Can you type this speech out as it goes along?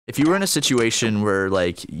If you were in a situation where,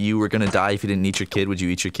 like, you were gonna die if you didn't eat your kid, would you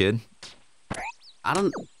eat your kid? I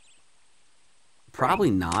don't...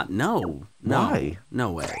 Probably not. No. Why?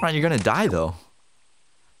 No way. Ryan, you're gonna die, though.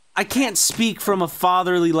 I can't speak from a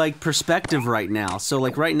fatherly, like, perspective right now. So,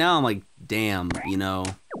 like, right now, I'm like, damn, you know.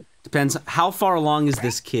 Depends. How far along is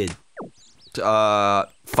this kid?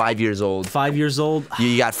 5 years old. 5 years old?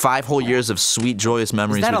 You got 5 whole years of sweet, joyous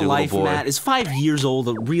memories with your little boy. Is that a life, Matt? Is 5 years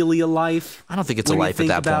old really a life? I don't think it's a life at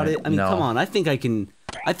that point. It? I mean, come on. I think I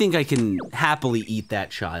can happily eat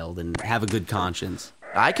that child and have a good conscience.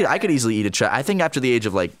 I could easily eat a child. I think after the age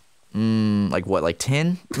of like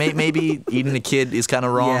 10, maybe eating a kid is kind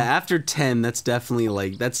of wrong. Yeah, after 10, that's definitely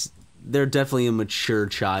like they're definitely a mature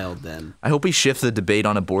child then. I hope we shift the debate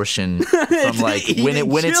on abortion from like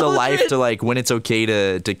when it's a life to like when it's okay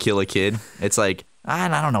to kill a kid. It's like I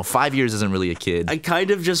don't know, 5 years isn't really a kid. I kind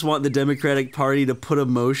of just want the Democratic Party to put a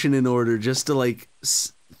motion in order just to like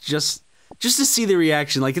just to see the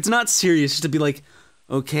reaction. Like it's not serious, just to be like,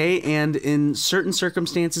 okay, and in certain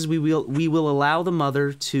circumstances, we will allow the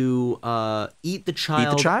mother to eat the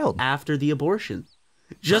child after the abortion,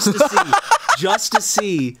 just to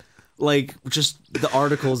see, like just the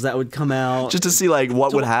articles that would come out, just to see like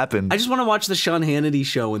what would happen. I just want to watch the Sean Hannity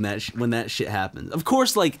show when that shit happens. Of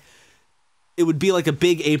course, like it would be like a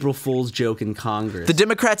big April Fool's joke in Congress. The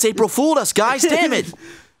Democrats April Fooled us, guys. Damn it,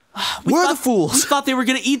 we're the fools. We thought they were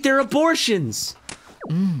gonna eat their abortions.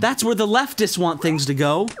 That's where the leftists want things to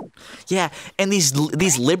go. Yeah, and these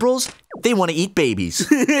liberals, they want to eat babies.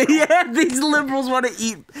 Yeah, these liberals want to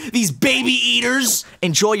eat these baby eaters.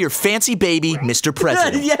 Enjoy your fancy baby, Mr.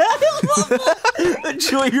 President. Yeah, I love that.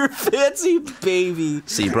 Enjoy your fancy baby.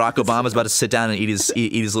 See, Barack Obama's about to sit down and eat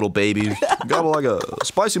his little baby. Got like a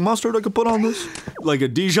spicy mustard I could put on this? Like a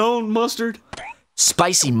Dijon mustard?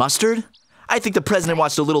 Spicy mustard? I think the president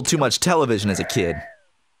watched a little too much television as a kid.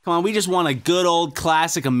 Come on, we just want a good old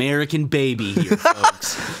classic American baby here,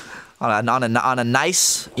 folks. on a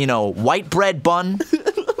nice, white bread bun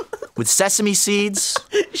with sesame seeds.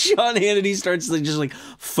 Sean Hannity starts just like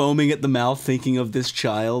foaming at the mouth thinking of this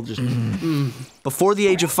child. Just Before the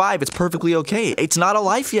age of 5, it's perfectly okay. It's not a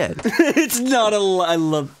life yet. It's not a I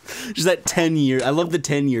love just that 10 year. I love the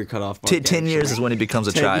 10-year cutoff mark. 10 years is when he becomes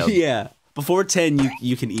a child. Yeah. Before 10,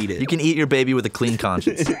 you can eat it. You can eat your baby with a clean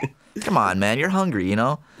conscience. Come on, man. You're hungry, It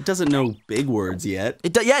doesn't know big words yet.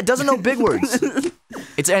 It doesn't know big words.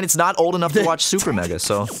 It's not old enough to watch SuperMega,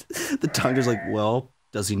 so. The doctor's like, well,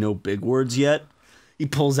 does he know big words yet? He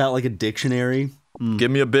pulls out like a dictionary. Give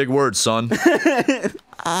me a big word, son.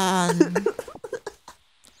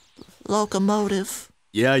 Locomotive.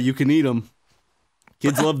 Yeah, you can eat them.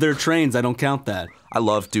 Kids love their trains. I don't count that. I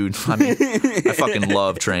fucking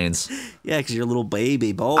love trains. Yeah, because you're a little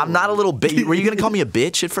baby boy. I'm not a little baby. Were you going to call me a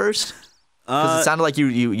bitch at first? Because it sounded like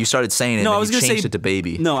you started saying it, and you changed it to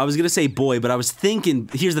baby. No, I was going to say boy, but I was thinking,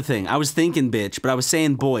 here's the thing. I was thinking bitch, but I was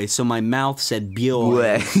saying boy, so my mouth said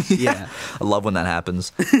boy. Yeah. I love when that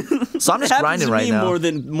happens. So I'm just grinding right now.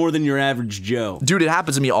 More than your average Joe. Dude, it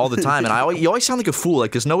happens to me all the time, and you always sound like a fool.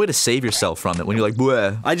 Like, there's no way to save yourself from it when you're like,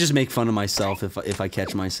 bleh. I just make fun of myself if I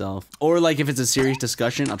catch myself. Or, like, if it's a serious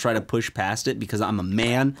discussion, I'll try to push past it because I'm a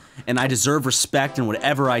man, and I deserve respect in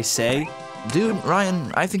whatever I say. Dude,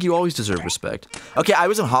 Ryan, I think you always deserve respect. Okay, I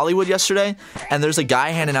was in Hollywood yesterday, and there's a guy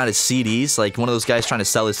handing out his CDs, like one of those guys trying to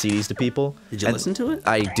sell his CDs to people. Did you listen to it?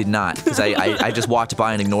 I did not, because I just walked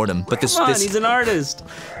by and ignored him. But he's an artist.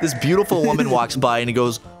 This beautiful woman walks by and he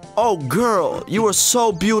goes, "Oh, girl, you are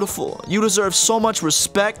so beautiful. You deserve so much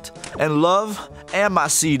respect and love and my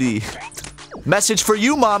CD. Message for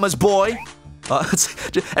you, mama's boy."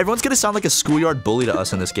 Everyone's gonna sound like a schoolyard bully to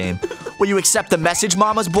us in this game. Will you accept the message,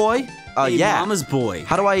 mama's boy? Hey, yeah. Mama's boy.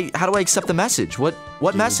 How do I accept the message? What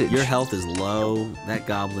message? Your health is low. That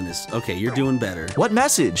goblin is okay. You're doing better. What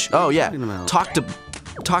message? Oh yeah. Talk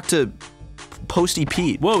to Posty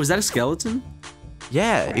Pete. Whoa, is that a skeleton?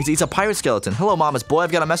 Yeah, it's a pirate skeleton. Hello, mama's boy.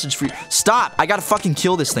 I've got a message for you. Stop! I gotta fucking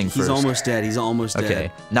kill this thing first. He's almost dead. He's almost dead.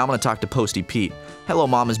 Okay, now I'm gonna talk to Posty Pete. Hello,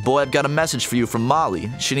 mama's boy. I've got a message for you from Molly.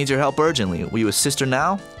 She needs your help urgently. Will you assist her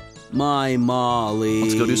now? My Molly.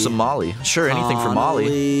 Let's go do some Molly. Sure, anything for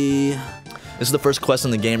Molly. This is the first quest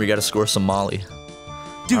in the game where you gotta score some Molly.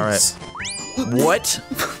 Dude. All right. What?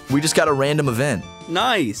 We just got a random event.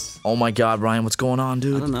 Nice. Oh my god, Ryan, what's going on,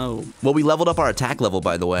 dude? I don't know. Well, we leveled up our attack level,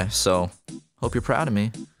 by the way, so hope you're proud of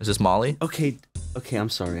me. Is this Molly? Okay, I'm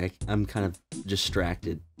sorry. I'm kind of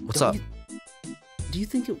distracted. What's up? Do you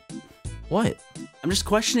think it... What? I'm just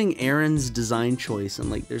questioning Aaron's design choice, and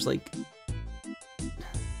like, there's a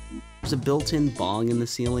built-in bong in the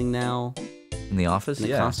ceiling now. In the office? And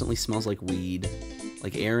it constantly smells like weed.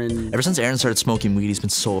 Like Aaron. Ever since Aaron started smoking weed, he's been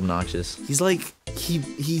so obnoxious. He's like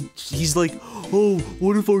he's like, oh,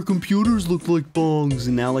 what if our computers look like bongs?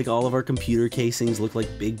 And now like all of our computer casings look like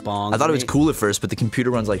big bongs. I thought it was cool at first, but the computer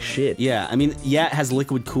runs like shit. Yeah, I mean, yeah, it has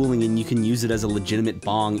liquid cooling and you can use it as a legitimate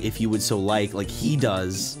bong if you would so like he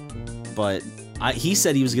does. But he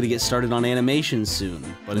said he was gonna get started on animation soon.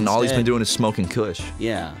 But and all he's been doing is smoking Kush.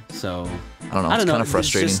 Yeah, so I don't know. It's kind of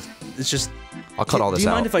frustrating. It's just. I'll cut all this out. Do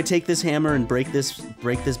you mind if I take this hammer and break this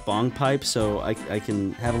bong pipe so I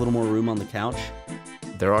can have a little more room on the couch?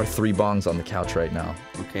 There are 3 bongs on the couch right now.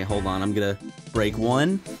 Okay, hold on. I'm gonna break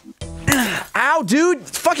 1. Ow, dude!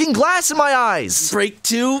 Fucking glass in my eyes! Break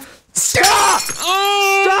 2. Stop!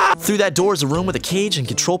 Stop! Through that door is a room with a cage and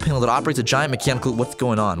control panel that operates a giant mechanical— What's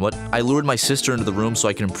going on? What? I lured my sister into the room so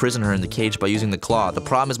I can imprison her in the cage by using the claw. The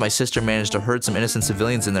problem is my sister managed to hurt some innocent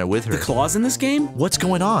civilians in there with her. The claw's in this game? What's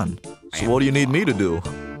going on? So what do you need me to do?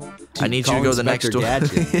 I need you to go to the next door.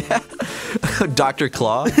 Yeah. Dr.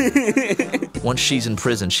 Claw? Once she's in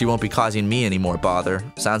prison, she won't be causing me any more bother.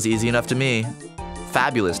 Sounds easy enough to me.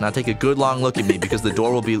 Fabulous. Now take a good long look at me because the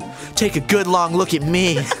door will be— Take a good long look at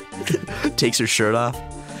me! Takes her shirt off.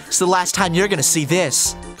 It's the last time you're gonna see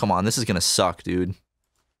this. Come on, this is gonna suck, dude.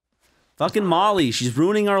 Fucking Molly, she's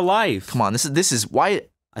ruining our life. Come on, this is why—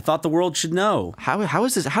 I thought the world should know. How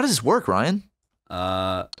is this— how does this work, Ryan?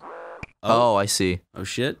 Oh, I see. Oh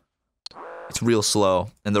shit. It's real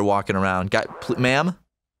slow, and they're walking around. Ma'am?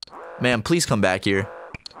 Ma'am, please come back here.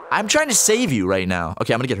 I'm trying to save you right now.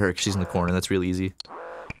 Okay, I'm gonna get her because she's in the corner. That's real easy.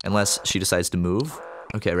 Unless she decides to move.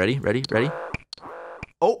 Okay, ready? Ready? Ready?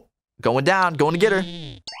 Oh! Going down. Going to get her.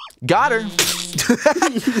 Got her.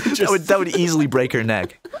 that would easily break her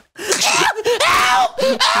neck. Help!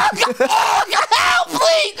 Help!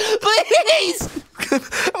 Please! Please!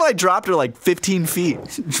 I dropped her like 15 feet.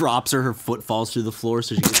 Drops her foot falls through the floor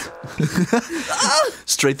so she gets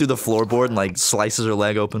straight through the floorboard and like slices her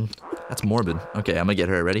leg open. That's morbid. Okay, I'm gonna get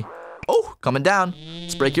her. Ready? Oh, coming down.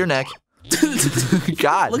 Let's break your neck.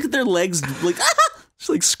 God. Look at their legs. Like, she's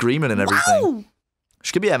like screaming and everything. Wow.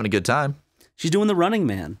 She could be having a good time. She's doing the Running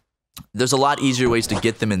Man. There's a lot easier ways to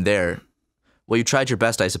get them in there. Well, you tried your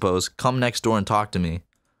best, I suppose. Come next door and talk to me.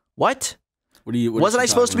 What? What Wasn't I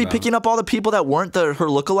supposed to be picking up all the people that weren't her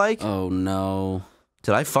lookalike? Oh, no.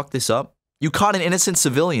 Did I fuck this up? You caught an innocent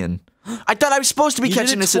civilian. I thought I was supposed to be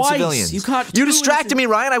catching innocent civilians. You distracted me,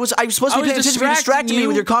 Ryan. I was supposed to be paying attention. You distracted me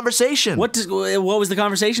with your conversation. What was the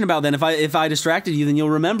conversation about then? If I distracted you, then you'll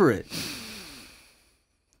remember it.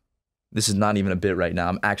 This is not even a bit right now.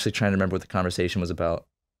 I'm actually trying to remember what the conversation was about.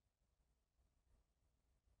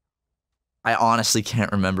 I honestly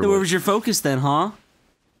can't remember. Where was your focus then, huh?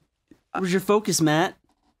 Where was your focus, Matt?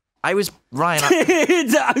 I was Ryan.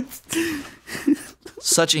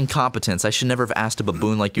 Such incompetence. I should never have asked a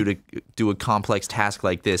baboon like you to do a complex task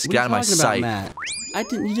like this. Get out of my sight. Matt?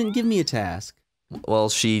 You didn't give me a task. Well,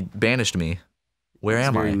 she banished me. Where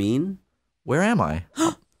am I? Very mean. Where am I?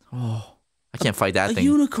 Oh, I can't fight that thing. A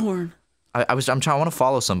unicorn. I want to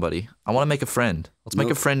follow somebody. I want to make a friend. Let's make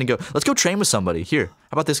a friend and go. Let's go train with somebody. Here.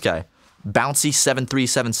 How about this guy? Bouncy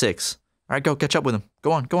 7376. All right, go catch up with him.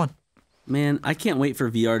 Go on, go on. Man, I can't wait for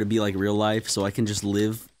VR to be like real life so I can just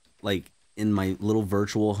live like in my little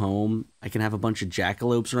virtual home. I can have a bunch of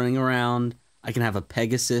jackalopes running around. I can have a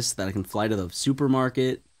Pegasus that I can fly to the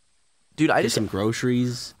supermarket. Dude, I get just some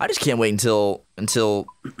groceries. I just can't wait until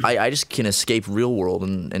I just can escape real world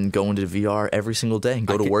and go into VR every single day and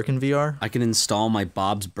go to work in VR. I can install my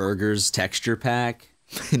Bob's Burgers texture pack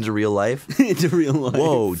into real life. Into real life.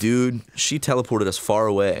 Whoa, dude! She teleported us far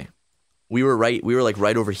away. We were like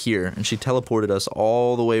right over here, and she teleported us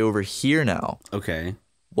all the way over here now. Okay.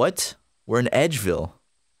 What? We're in Edgeville.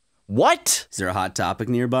 What? Is there a Hot Topic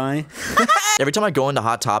nearby? Every time I go into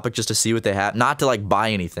Hot Topic just to see what they have, not to like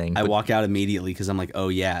buy anything. I walk out immediately because I'm like, oh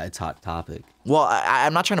yeah, it's Hot Topic. Well,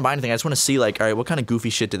 I'm not trying to buy anything. I just want to see like, all right, what kind of goofy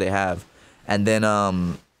shit do they have? And then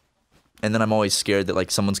I'm always scared that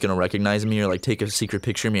like someone's gonna recognize me or like take a secret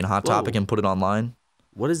picture of me in Hot Topic and put it online.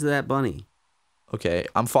 What is that bunny? Okay,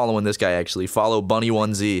 I'm following this guy actually. Follow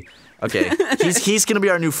Bunny1Z. Okay, he's gonna be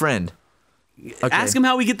our new friend. Okay. Ask him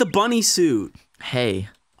how we get the bunny suit. Hey.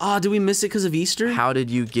 Oh, did we miss it because of Easter? How did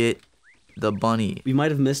you get the bunny? We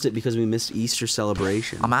might have missed it because we missed Easter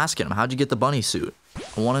celebration. I'm asking him, how'd you get the bunny suit?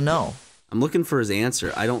 I want to know. I'm looking for his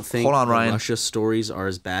answer. I don't think Russia stories are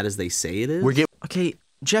as bad as they say it is. Okay,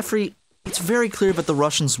 Jeffrey, it's very clear that the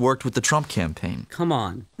Russians worked with the Trump campaign. Come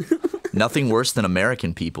on. Nothing worse than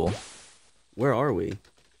American people. Where are we?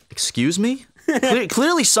 Excuse me?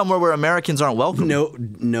 Clearly somewhere where Americans aren't welcome.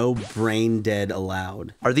 No brain dead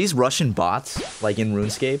allowed. Are these Russian bots, like in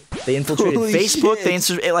Runescape? They infiltrated Holy Facebook, shit. they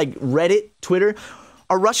infiltrated like Reddit, Twitter.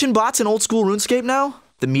 Are Russian bots in old school RuneScape now?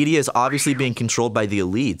 The media is obviously being controlled by the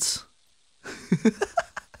elites.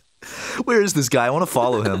 Where is this guy? I want to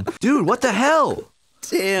follow him. Dude, what the hell?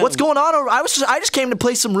 Damn. What's going on? I just came to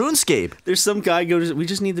play some RuneScape. There's some guy goes, we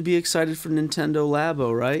just need to be excited for Nintendo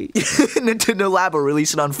Labo, right? Nintendo Labo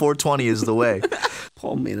releasing on 420 is the way.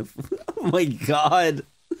 Paul made oh my god.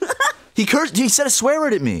 He cursed. He said a swear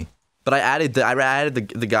word at me. But I added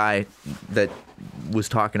the guy that was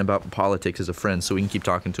talking about politics as a friend, so we can keep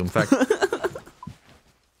talking to him. In fact,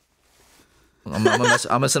 I'm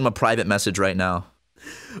gonna send him a private message right now.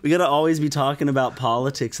 We gotta always be talking about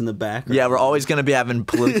politics in the background. Yeah, we're always gonna be having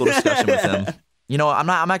political discussion with him. You know, I'm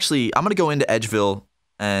gonna go into Edgeville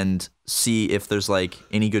and see if there's like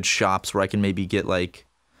any good shops where I can maybe get like.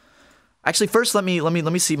 Actually, first let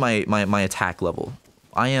me see my attack level.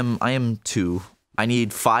 I am 2. I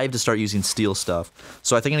need 5 to start using steel stuff.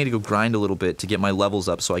 So I think I need to go grind a little bit to get my levels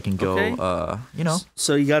up so I can go, you know.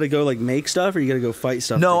 So you gotta go like make stuff, or you gotta go fight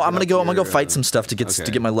stuff? No, I'm gonna go fight some stuff to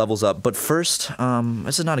get my levels up. But first,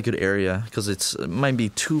 this is not a good area because it might be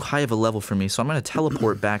too high of a level for me. So I'm gonna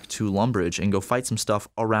teleport back to Lumbridge and go fight some stuff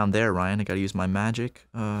around there, Ryan. I gotta use my magic.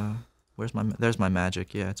 There's my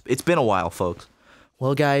magic. Yeah, it's been a while, folks.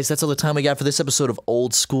 Well, guys, that's all the time we got for this episode of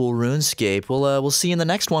Old School RuneScape. We'll see you in the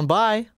next one. Bye.